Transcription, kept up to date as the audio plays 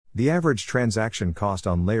The average transaction cost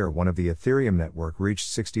on Layer 1 of the Ethereum network reached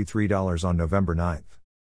 $63 on November 9.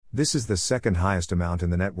 This is the second highest amount in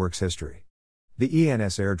the network's history. The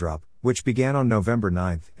ENS airdrop, which began on November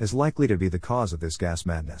 9, is likely to be the cause of this gas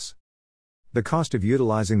madness. The cost of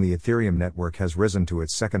utilizing the Ethereum network has risen to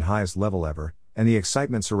its second highest level ever, and the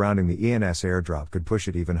excitement surrounding the ENS airdrop could push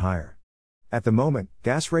it even higher. At the moment,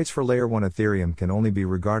 gas rates for Layer 1 Ethereum can only be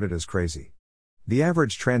regarded as crazy. The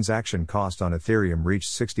average transaction cost on Ethereum reached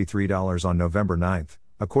 $63 on November 9,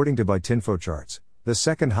 according to Bytinfo charts, the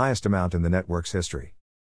second highest amount in the network's history.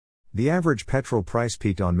 The average petrol price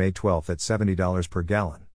peaked on May 12 at $70 per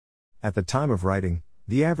gallon. At the time of writing,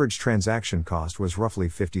 the average transaction cost was roughly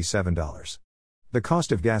 $57. The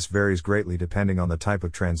cost of gas varies greatly depending on the type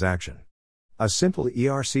of transaction. A simple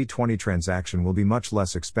ERC-20 transaction will be much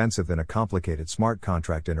less expensive than a complicated smart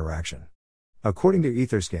contract interaction. According to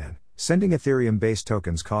Etherscan, sending Ethereum-based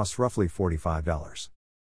tokens costs roughly $45.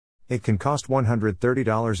 It can cost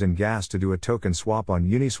 $130 in gas to do a token swap on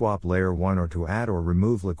Uniswap Layer 1 or to add or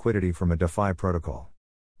remove liquidity from a DeFi protocol.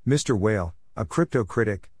 Mr. Whale, a crypto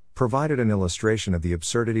critic, provided an illustration of the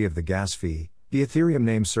absurdity of the gas fee. The Ethereum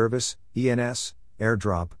Name Service, ENS,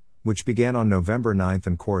 airdrop, which began on November 9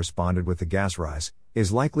 and corresponded with the gas rise,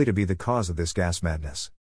 is likely to be the cause of this gas madness.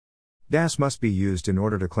 Gas must be used in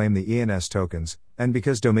order to claim the ENS tokens, and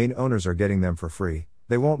because domain owners are getting them for free,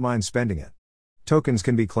 they won't mind spending it. Tokens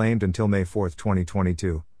can be claimed until May 4,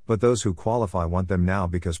 2022, but those who qualify want them now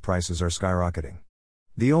because prices are skyrocketing.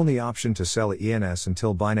 The only option to sell ENS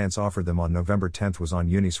until Binance offered them on November 10 was on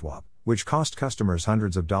Uniswap, which cost customers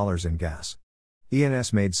hundreds of dollars in gas.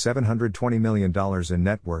 ENS made $720 million in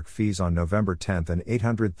network fees on November 10 and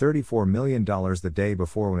 $834 million the day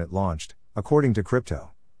before when it launched, according to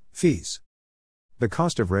Crypto. Fees. The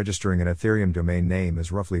cost of registering an Ethereum domain name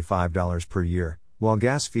is roughly $5 per year, while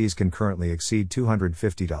gas fees can currently exceed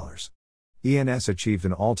 $250. ENS achieved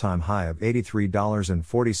an all-time high of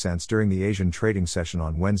 $83.40 during the Asian trading session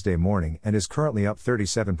on Wednesday morning and is currently up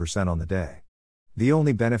 37% on the day. The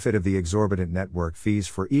only benefit of the exorbitant network fees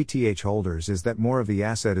for ETH holders is that more of the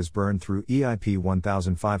asset is burned through EIP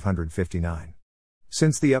 1559.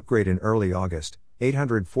 Since the upgrade in early August,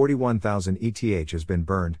 841,000 ETH has been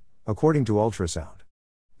burned, according to Ultrasound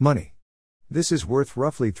Money. This is worth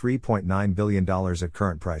roughly $3.9 billion at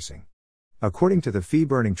current pricing. According to the fee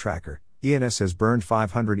burning tracker, ENS has burned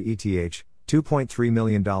 500 ETH, $2.3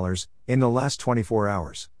 million, in the last 24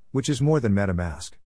 hours, which is more than MetaMask.